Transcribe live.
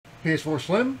PS4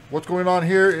 Slim. What's going on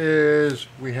here is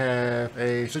we have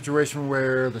a situation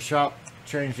where the shop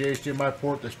changed the HDMI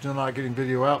port. They're still not getting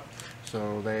video out,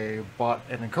 so they bought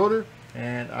an encoder,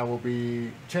 and I will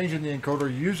be changing the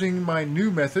encoder using my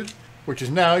new method, which is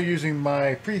now using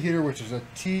my preheater, which is a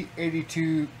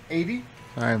T8280.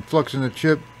 I'm fluxing the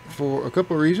chip for a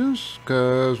couple of reasons,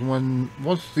 because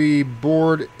once the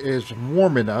board is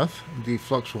warm enough, the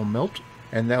flux will melt,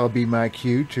 and that will be my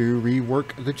cue to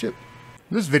rework the chip.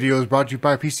 This video is brought to you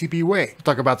by PCB Way. We'll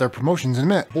talk about their promotions in a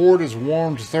minute. Board is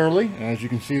warmed thoroughly, and as you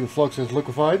can see, the flux is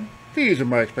liquefied. These are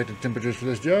my expected temperatures for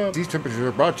this job. These temperatures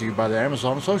are brought to you by the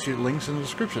Amazon associate links in the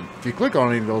description. If you click on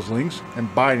any of those links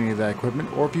and buy any of that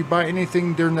equipment, or if you buy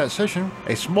anything during that session,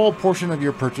 a small portion of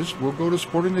your purchase will go to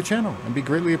supporting the channel and be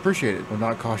greatly appreciated. It will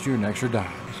not cost you an extra dime.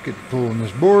 Let's get the pull on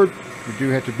this board. You do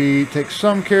have to take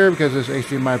some care because this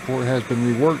HDMI port has been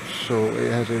reworked, so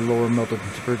it has a lower melting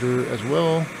temperature as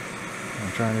well.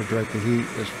 I'm trying to direct the heat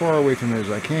as far away from it as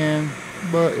I can,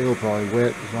 but it'll probably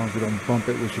wet. As long as we don't bump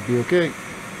it, we should be okay.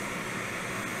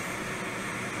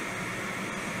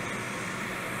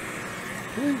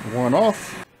 Okay, one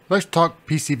off. Let's talk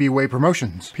PCB Way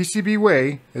promotions. PCB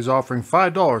Way is offering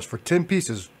 $5 for 10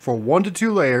 pieces for 1 to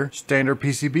 2 layer standard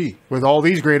PCB with all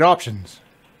these great options.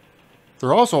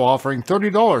 They're also offering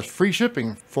 $30 free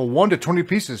shipping for 1 to 20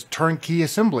 pieces turnkey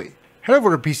assembly. Head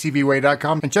over to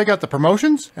PCBWay.com and check out the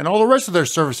promotions and all the rest of their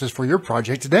services for your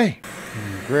project today.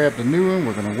 Grab the new one.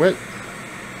 We're going to wet.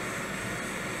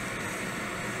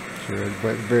 So it's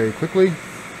wet very quickly.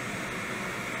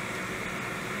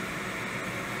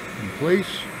 In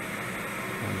place.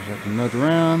 I just have to nudge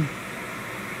around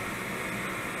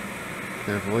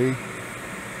carefully,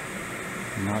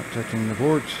 not touching the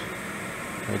ports,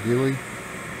 ideally.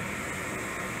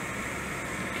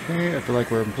 Okay, I feel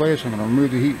like we're in place. I'm going to remove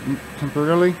the heat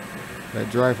temporarily, let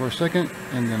it dry for a second,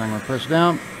 and then I'm going to press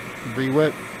down,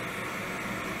 re-wet.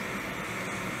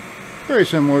 Very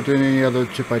similar to any other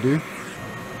chip I do.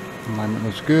 Alignment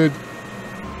looks good,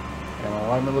 and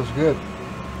alignment looks good.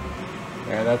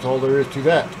 And that's all there is to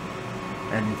that.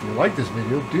 And if you like this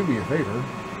video, do me a favor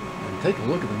and take a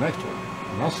look at the next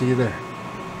one, and I'll see you there.